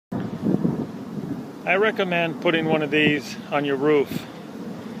I recommend putting one of these on your roof.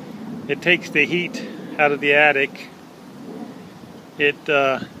 It takes the heat out of the attic. It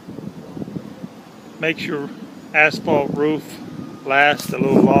makes your asphalt roof last a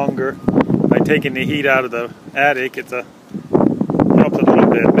little longer by taking the heat out of the attic. It helps a little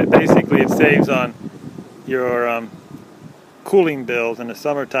bit, but basically it saves on your cooling bills in the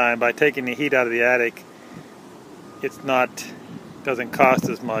summertime by taking the heat out of the attic. Doesn't cost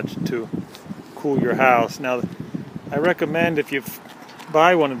as much to cool your house. Now, I recommend if you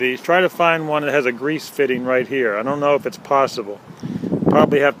buy one of these, try to find one that has a grease fitting right here. I don't know if it's possible.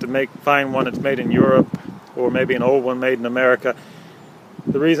 Probably have to find one that's made in Europe, or maybe an old one made in America.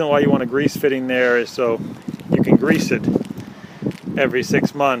 The reason why you want a grease fitting there is so you can grease it every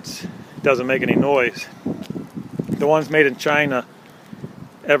 6 months. It doesn't make any noise. The ones made in China,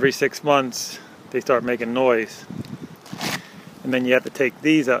 every 6 months they start making noise. And then you have to take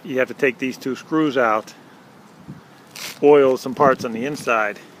these out. You have to take these two screws out, oil some parts on the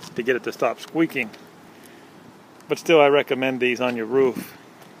inside to get it to stop squeaking. But still, I recommend these on your roof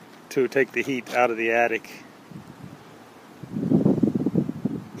to take the heat out of the attic.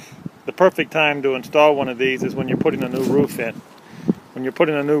 The perfect time to install one of these is when you're putting a new roof in. When you're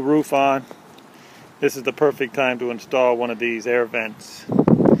putting a new roof on, this is the perfect time to install one of these air vents.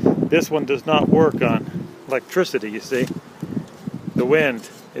 This one does not work on electricity, you see. The wind,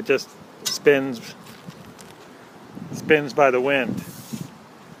 it just spins by the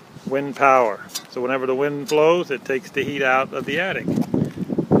wind power. So whenever the wind blows, it takes the heat out of the attic.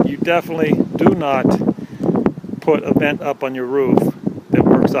 You definitely do not put a vent up on your roof that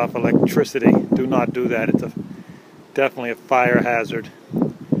works off electricity. Do not do that. It's definitely a fire hazard.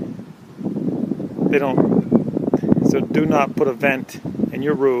 So do not put a vent in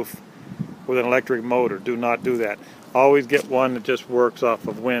your roof with an electric motor. Do not do that. Always get one that just works off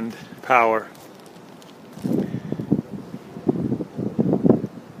of wind power.